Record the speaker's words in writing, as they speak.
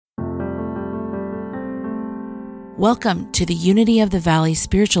Welcome to the Unity of the Valley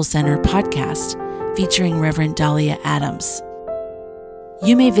Spiritual Center podcast featuring Reverend Dalia Adams.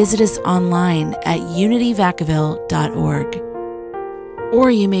 You may visit us online at unityvacaville.org,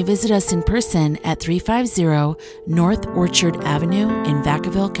 or you may visit us in person at 350 North Orchard Avenue in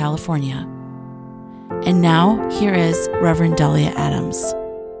Vacaville, California. And now, here is Reverend Dalia Adams.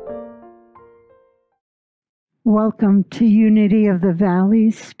 Welcome to Unity of the Valley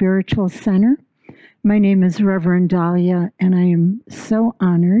Spiritual Center. My name is Reverend Dalia, and I am so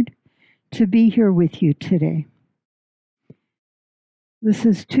honored to be here with you today. This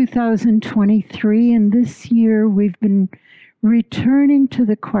is 2023, and this year we've been returning to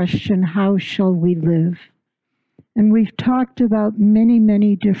the question, how shall we live? And we've talked about many,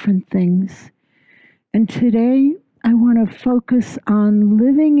 many different things. And today I want to focus on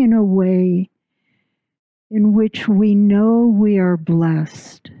living in a way in which we know we are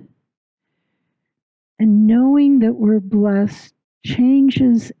blessed. And knowing that we're blessed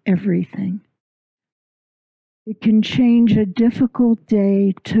changes everything. It can change a difficult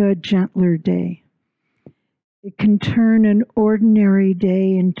day to a gentler day. It can turn an ordinary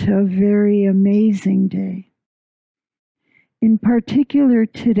day into a very amazing day. In particular,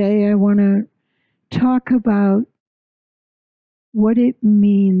 today, I want to talk about what it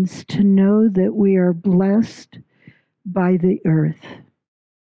means to know that we are blessed by the earth.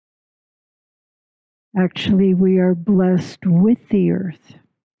 Actually, we are blessed with the earth,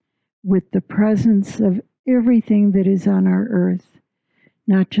 with the presence of everything that is on our earth,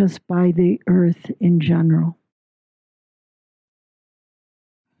 not just by the earth in general.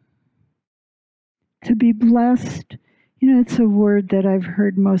 To be blessed, it's a word that I've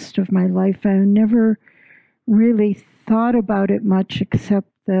heard most of my life. I've never really thought about it much, except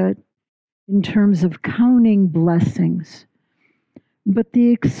that in terms of counting blessings. But the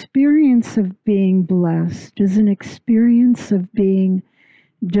experience of being blessed is an experience of being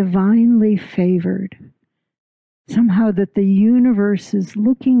divinely favored. Somehow that the universe is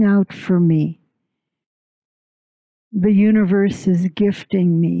looking out for me. The universe is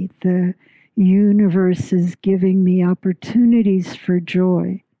gifting me. The universe is giving me opportunities for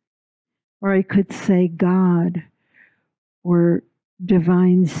joy. Or I could say God, or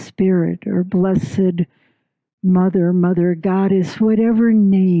divine spirit, or blessed Mother Goddess, whatever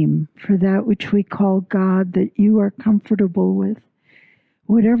name for that which we call God that you are comfortable with.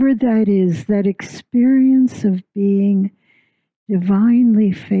 Whatever that is, that experience of being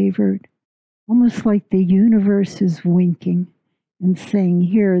divinely favored, almost like the universe is winking and saying,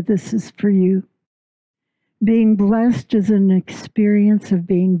 here, this is for you. Being blessed is an experience of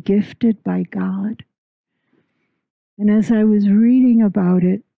being gifted by God. And as I was reading about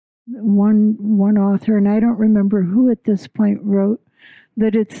it, one author, and I don't remember who at this point, wrote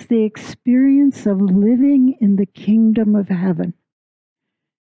that it's the experience of living in the kingdom of heaven.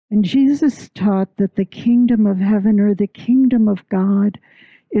 And Jesus taught that the kingdom of heaven, or the kingdom of God,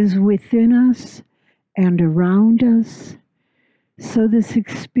 is within us and around us. So this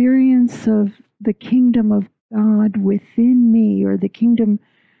experience of the kingdom of God within me, or the kingdom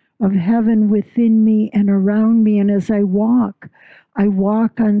of heaven within me and around me, and as I walk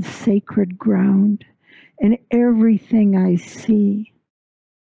on sacred ground, and everything I see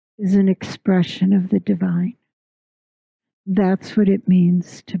is an expression of the divine. That's what it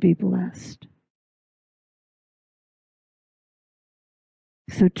means to be blessed.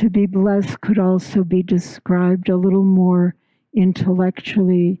 So to be blessed could also be described a little more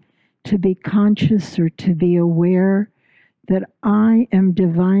intellectually, to be conscious or to be aware that I am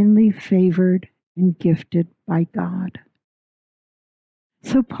divinely favored and gifted by God.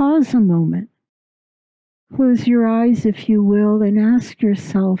 So pause a moment, close your eyes if you will, and ask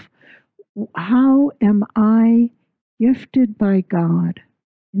yourself, how am I gifted by God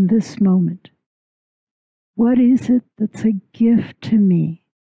in this moment? What is it that's a gift to me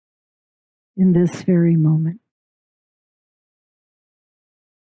in this very moment?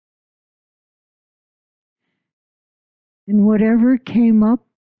 And whatever came up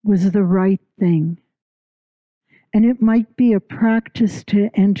was the right thing. And it might be a practice to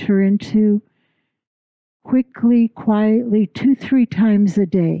enter into quickly, quietly, 2-3 times a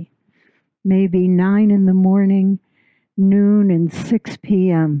day, maybe 9 in the morning, noon, and 6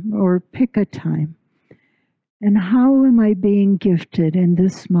 p.m., or pick a time. And how am I being gifted in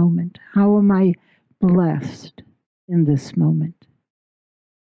this moment? How am I blessed in this moment?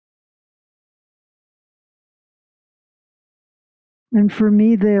 And for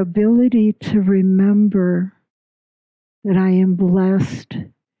me, the ability to remember that I am blessed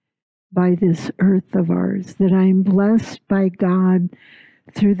by this earth of ours, that I am blessed by God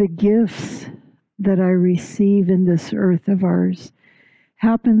through the gifts that I receive in this earth of ours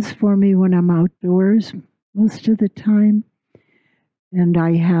happens for me when I'm outdoors most of the time. And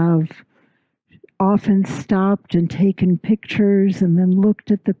I have often stopped and taken pictures and then looked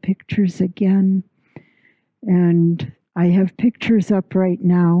at the pictures again. And I have pictures up right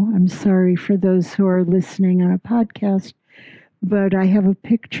now. I'm sorry for those who are listening on a podcast, but I have a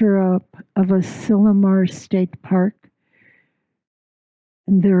picture up of a Sillamar State Park.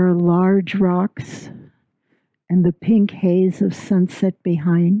 And there are large rocks and the pink haze of sunset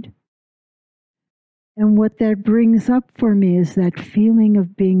behind. And what that brings up for me is that feeling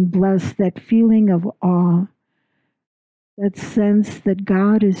of being blessed, that feeling of awe, that sense that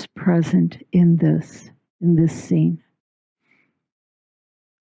God is present in this scene.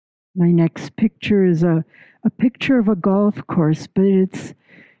 My next picture is a picture of a golf course, but it's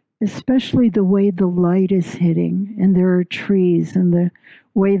especially the way the light is hitting, and there are trees, and the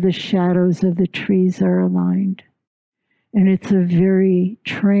way the shadows of the trees are aligned. And it's a very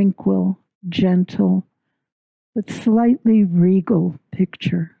tranquil, gentle, but slightly regal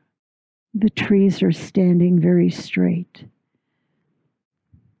picture. The trees are standing very straight.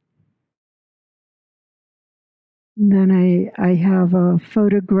 And then I have a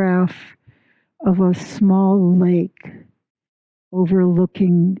photograph of a small lake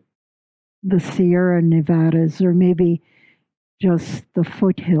overlooking the Sierra Nevadas, or maybe just the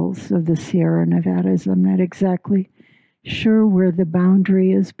foothills of the Sierra Nevadas. I'm not exactly sure where the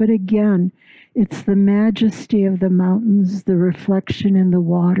boundary is, but again, it's the majesty of the mountains, the reflection in the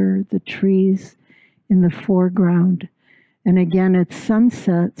water, the trees in the foreground. And again, it's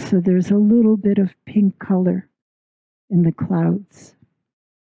sunset, so there's a little bit of pink color in the clouds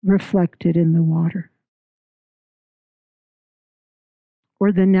reflected in the water.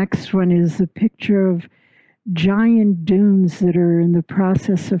 Or the next one is a picture of giant dunes that are in the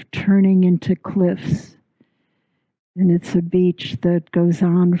process of turning into cliffs. And it's a beach that goes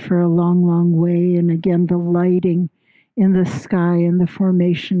on for a long, long way. And again, the lighting in the sky and the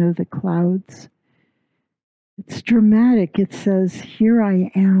formation of the clouds. It's dramatic. It says, here I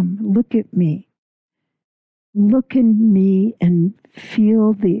am. Look at me. Look at me and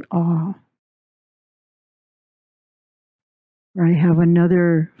feel the awe. Or I have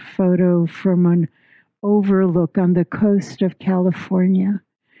another photo from an overlook on the coast of California.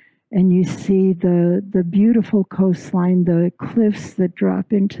 And you see the beautiful coastline, the cliffs that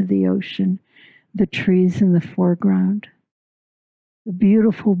drop into the ocean, the trees in the foreground, the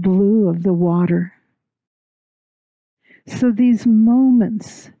beautiful blue of the water. So these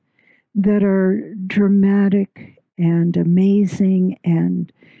moments that are dramatic and amazing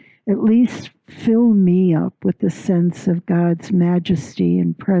and at least fill me up with the sense of God's majesty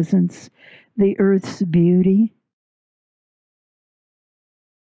and presence, the earth's beauty.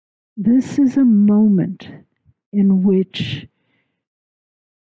 This is a moment in which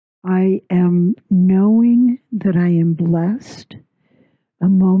I am knowing that I am blessed, a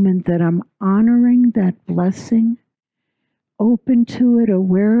moment that I'm honoring that blessing, open to it,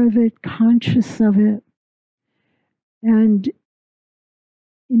 aware of it, conscious of it. And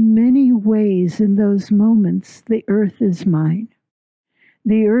in many ways, in those moments, the earth is mine.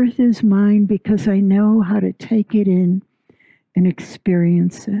 The earth is mine because I know how to take it in and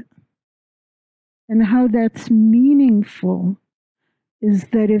experience it. And how that's meaningful is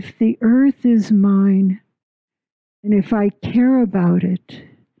that if the earth is mine, and if I care about it,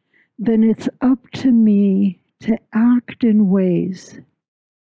 then it's up to me to act in ways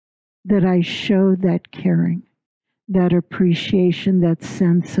that I show that caring, that appreciation, that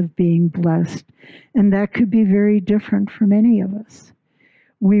sense of being blessed. And that could be very different from any of us.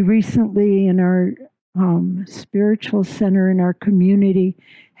 We recently, in our spiritual center in our community,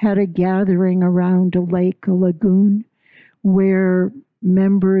 had a gathering around a lake, a lagoon, where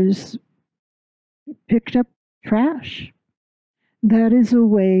members picked up trash. That is a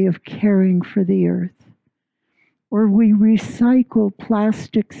way of caring for the earth. Or we recycle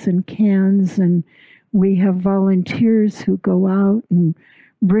plastics and cans, and we have volunteers who go out and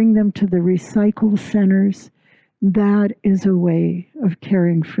bring them to the recycle centers. That is a way of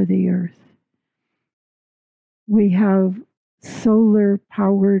caring for the earth. We have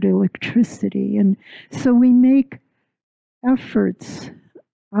solar-powered electricity, and so we make efforts.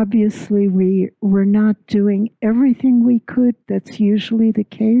 Obviously, we're not doing everything we could. That's usually the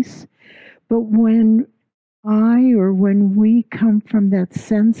case. But when when we come from that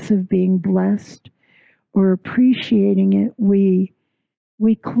sense of being blessed or appreciating it, we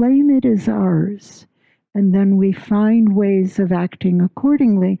claim it as ours. And then we find ways of acting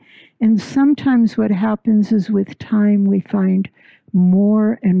accordingly. And sometimes what happens is with time, we find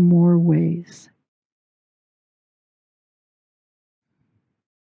more and more ways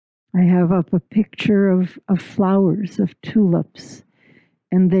I have up a picture of flowers, of tulips,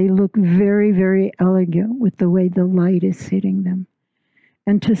 and they look very, very elegant with the way the light is hitting them.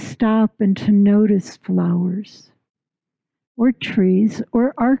 And to stop and to notice flowers or trees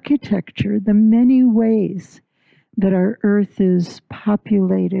or architecture, the many ways that our earth is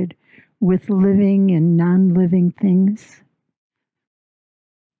populated with living and non-living things,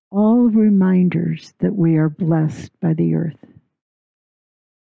 all reminders that we are blessed by the earth.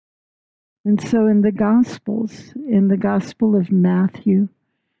 And so in the Gospels, in the Gospel of Matthew,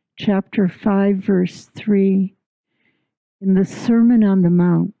 chapter 5, verse 3, in the Sermon on the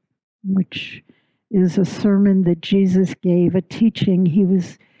Mount, which is a sermon that Jesus gave, a teaching, he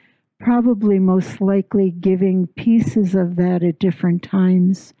was probably most likely giving pieces of that at different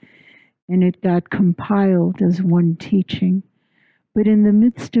times, and it got compiled as one teaching. But in the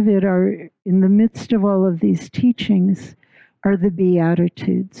midst of it in the midst of all of these teachings are the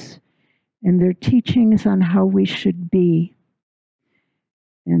Beatitudes, and they're teachings on how we should be.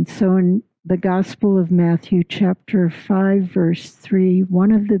 And so in the Gospel of Matthew, chapter 5, verse 3,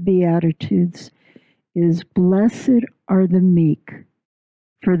 one of the Beatitudes is, "Blessed are the meek,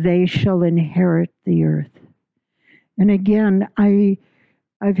 for they shall inherit the earth." And again,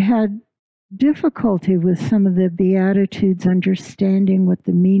 I've had difficulty with some of the Beatitudes understanding what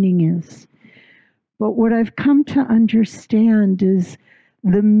the meaning is. But what I've come to understand is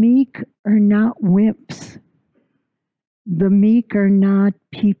the meek are not wimps. The meek are not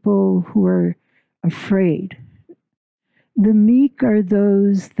people who are afraid. The meek are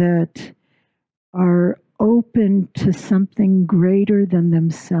those that are open to something greater than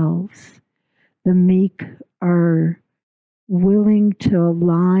themselves. The meek are willing to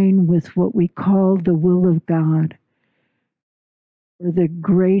align with what we call the will of God, or the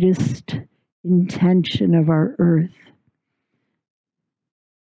greatest intention of our earth.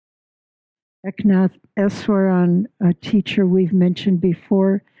 Eknath Eswaran, a teacher we've mentioned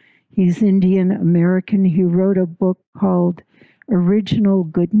before, he's Indian American. He wrote a book called Original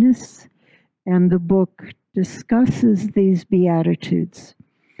Goodness, and the book discusses these Beatitudes.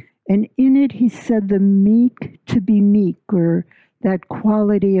 And in it, he said the meek, to be meek, or that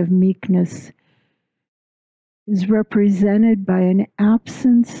quality of meekness, is represented by an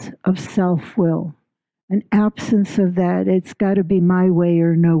absence of self-will, an absence of that, it's got to be my way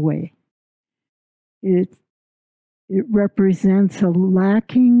or no way. It represents a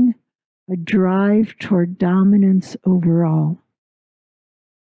lacking, a drive toward dominance over all.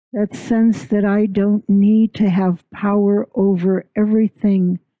 That sense that I don't need to have power over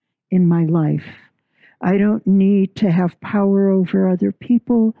everything in my life. I don't need to have power over other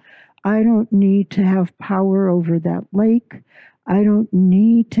people. I don't need to have power over that lake. I don't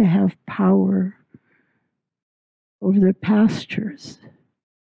need to have power over the pastures.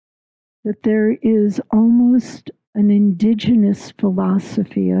 That there is almost an indigenous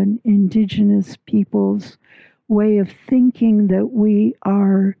philosophy, an indigenous people's way of thinking that we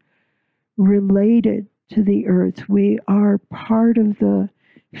are related to the earth. We are part of the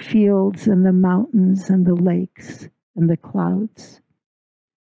fields and the mountains and the lakes and the clouds.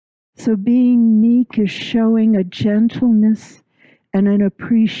 So being meek is showing a gentleness and an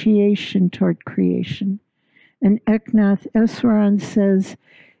appreciation toward creation. And Eknath Eswaran says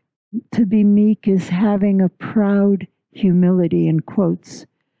to be meek is having a proud humility, in quotes.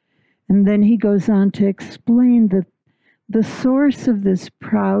 And then he goes on to explain that the source of this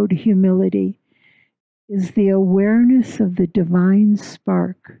proud humility is the awareness of the divine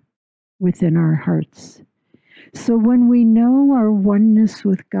spark within our hearts. So when we know our oneness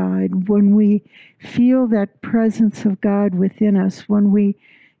with God, when we feel that presence of God within us, when we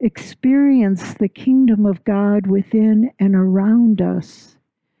experience the kingdom of God within and around us,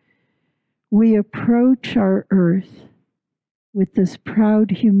 we approach our earth with this proud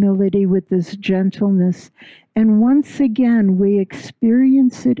humility, with this gentleness, and once again we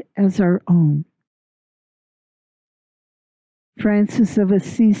experience it as our own. Francis of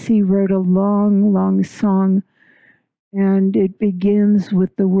Assisi wrote a long, long song, and it begins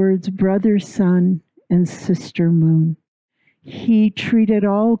with the words, "Brother sun and sister moon." He treated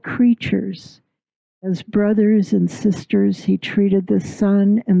all creatures as brothers and sisters. He treated the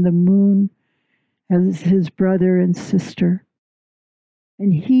sun and the moon as his brother and sister.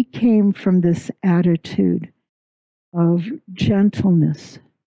 And he came from this attitude of gentleness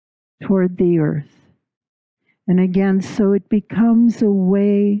toward the earth. And again, so it becomes a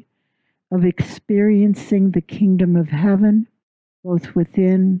way of experiencing the kingdom of heaven, both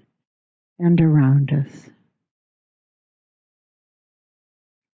within and around us.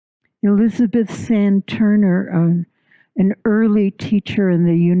 Elizabeth Sand Turner, an early teacher in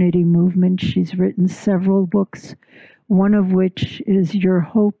the Unity movement. She's written several books, one of which is Your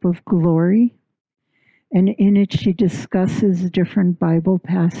Hope of Glory. And in it, she discusses different Bible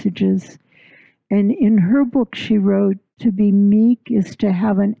passages. And in her book, she wrote, to be meek is to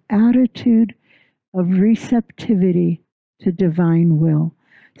have an attitude of receptivity to divine will.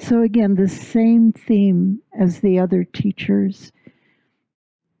 So again, the same theme as the other teachers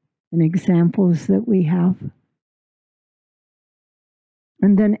and examples that we have.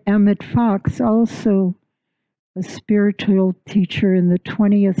 And then Emmett Fox, also a spiritual teacher in the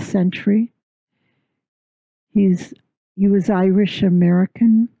 20th century. He was Irish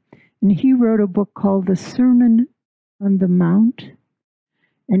American, and he wrote a book called The Sermon on the Mount.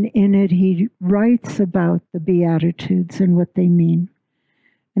 And in it, he writes about the Beatitudes and what they mean.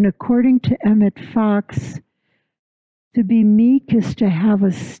 And according to Emmett Fox, to be meek is to have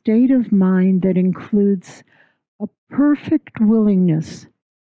a state of mind that includes a perfect willingness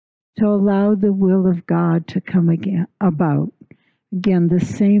to allow the will of God to come about. Again, the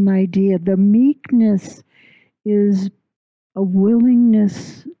same idea. The meekness is a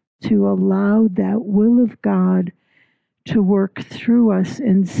willingness to allow that will of God to work through us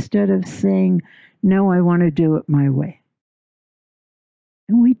instead of saying, no, I want to do it my way.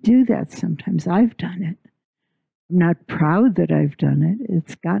 And we do that sometimes. I've done it. I'm not proud that I've done it.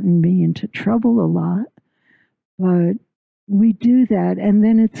 It's gotten me into trouble a lot. But we do that. And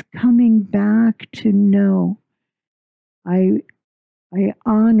then it's coming back to no, I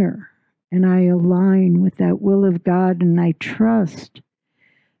honor and I align with that will of God, and I trust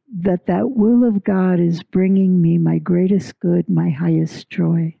that that will of God is bringing me my greatest good, my highest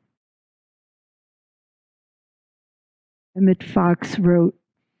joy. Emmett Fox wrote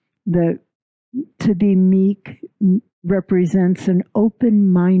that to be meek represents an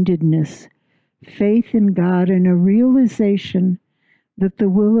open-mindedness, faith in God, and a realization that the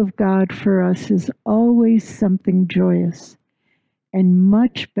will of God for us is always something joyous and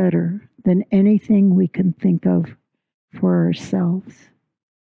much better than anything we can think of for ourselves.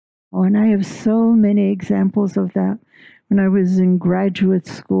 Oh, and I have so many examples of that. When I was in graduate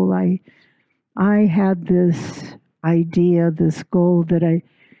school, I had this idea, this goal that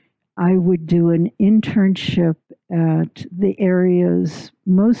I would do an internship at the area's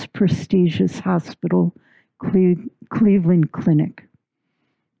most prestigious hospital, Cleveland Clinic.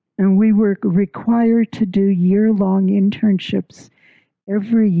 And we were required to do year-long internships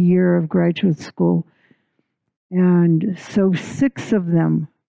every year of graduate school. And so 6 of them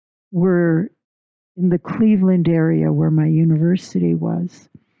were in the Cleveland area where my university was.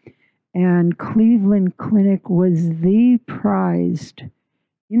 And Cleveland Clinic was the prized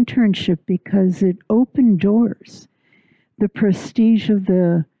internship because it opened doors. The prestige of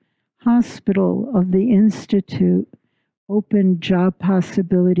the hospital, of the institute, opened job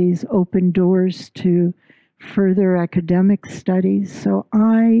possibilities, opened doors to further academic studies. So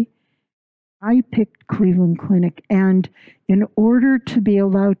I picked Cleveland Clinic, and in order to be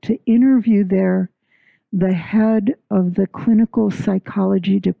allowed to interview there, the head of the clinical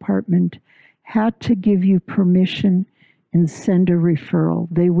psychology department had to give you permission and send a referral.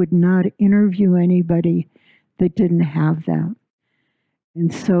 They would not interview anybody that didn't have that.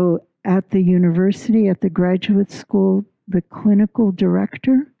 And so at the university, at the graduate school, the clinical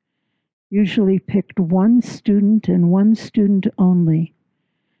director usually picked one student and one student only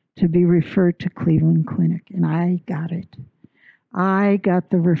to be referred to Cleveland Clinic. And I got it. I got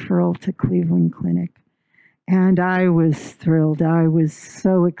the referral to Cleveland Clinic. And I was thrilled. I was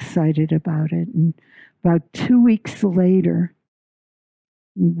so excited about it. And about 2 weeks later,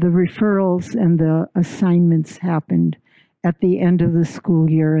 the referrals and the assignments happened at the end of the school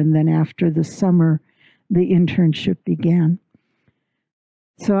year. And then after the summer, the internship began.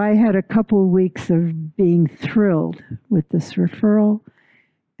 So I had a couple of weeks of being thrilled with this referral.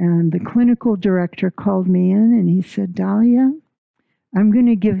 And the clinical director called me in and he said, Dalia, I'm going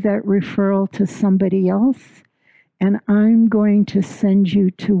to give that referral to somebody else, and I'm going to send you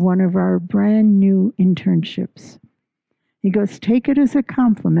to one of our brand new internships. He goes, take it as a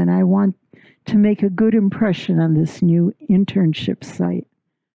compliment. I want to make a good impression on this new internship site.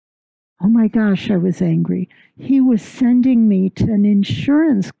 Oh my gosh, I was angry. He was sending me to an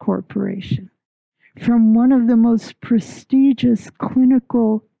insurance corporation from one of the most prestigious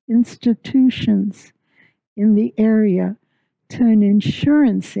clinical institutions in the area to an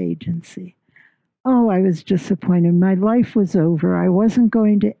insurance agency. Oh, I was disappointed. My life was over. I wasn't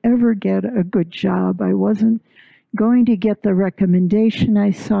going to ever get a good job. I wasn't going to get the recommendation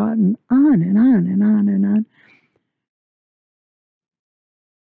I sought, and on and on and on and on.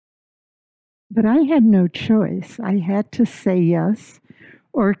 But I had no choice. I had to say yes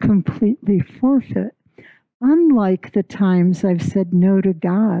or completely forfeit. Unlike the times I've said no to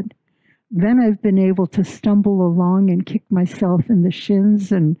God, then I've been able to stumble along and kick myself in the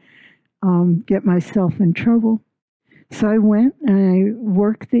shins and get myself in trouble. So I went and I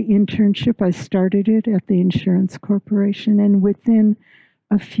worked the internship. I started it at the insurance corporation, and within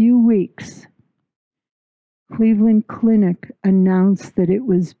a few weeks, Cleveland Clinic announced that it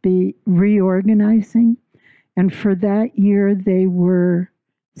was reorganizing, and for that year they were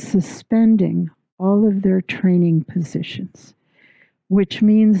suspending all of their training positions, which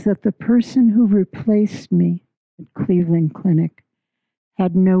means that the person who replaced me at Cleveland Clinic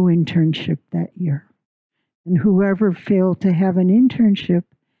had no internship that year. And whoever failed to have an internship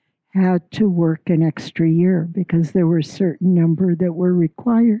had to work an extra year because there were a certain number that were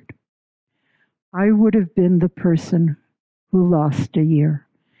required. I would have been the person who lost a year.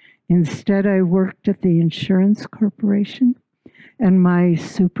 Instead, I worked at the insurance corporation, and my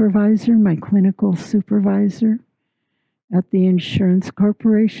supervisor, my clinical supervisor at the insurance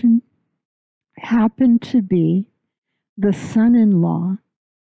corporation, happened to be the son-in-law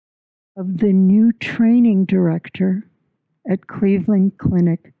of the new training director at Cleveland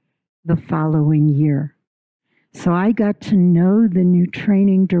Clinic the following year. So I got to know the new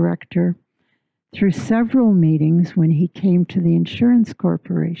training director through several meetings when he came to the insurance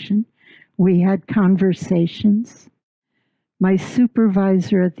corporation. We had conversations. My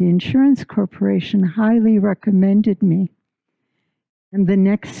supervisor at the insurance corporation highly recommended me. And the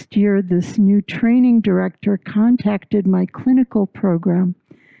next year, this new training director contacted my clinical program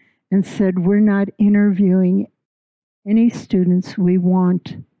and said, "We're not interviewing any students. We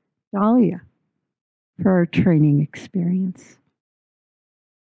want Dalia for our training experience."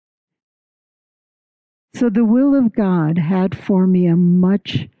 So the will of God had for me a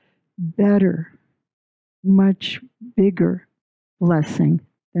much better, much bigger blessing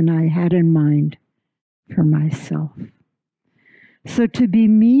than I had in mind for myself. So to be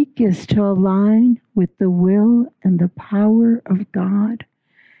meek is to align with the will and the power of God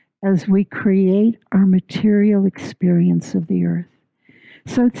as we create our material experience of the earth.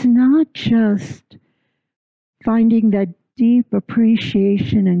 So it's not just finding that deep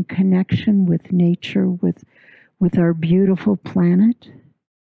appreciation and connection with nature, with our beautiful planet.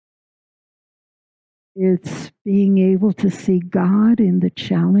 It's being able to see God in the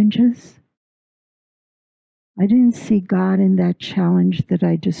challenges. I didn't see God in that challenge that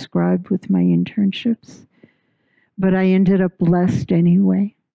I described with my internships, but I ended up blessed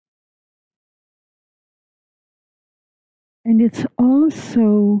anyway. And it's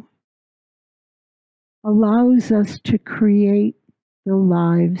also allows us to create the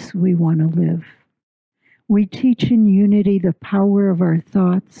lives we want to live. We teach in Unity the power of our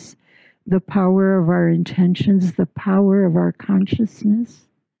thoughts, the power of our intentions, the power of our consciousness.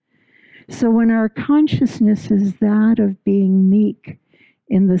 So when our consciousness is that of being meek,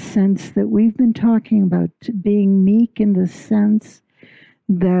 in the sense that we've been talking about, being meek in the sense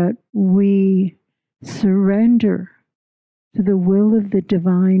that we surrender to the will of the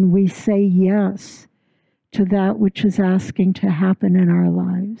divine, we say yes to that which is asking to happen in our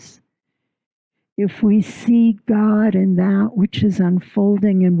lives. If we see God in that which is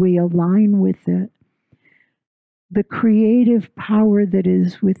unfolding and we align with it, the creative power that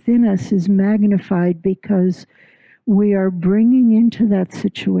is within us is magnified because we are bringing into that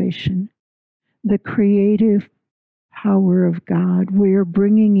situation the creative power of God. We are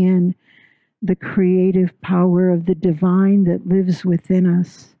bringing in the creative power of the divine that lives within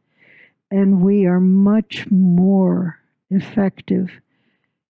us. And we are much more effective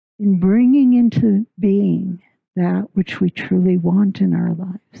in bringing into being that which we truly want in our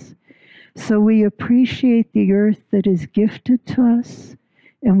lives. So we appreciate the earth that is gifted to us,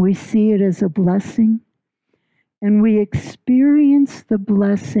 and we see it as a blessing, and we experience the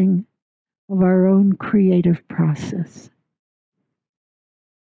blessing of our own creative process.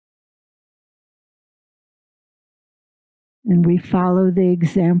 And we follow the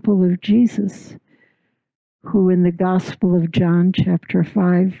example of Jesus, who in the Gospel of John, chapter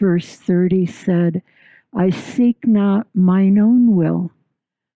 5, verse 30 said, "I seek not mine own will,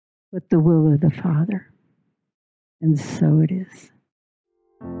 but the will of the Father." And so it is.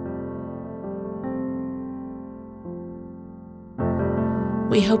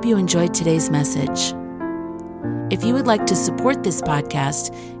 We hope you enjoyed today's message. If you would like to support this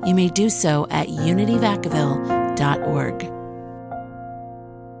podcast, you may do so at unityvacaville.org.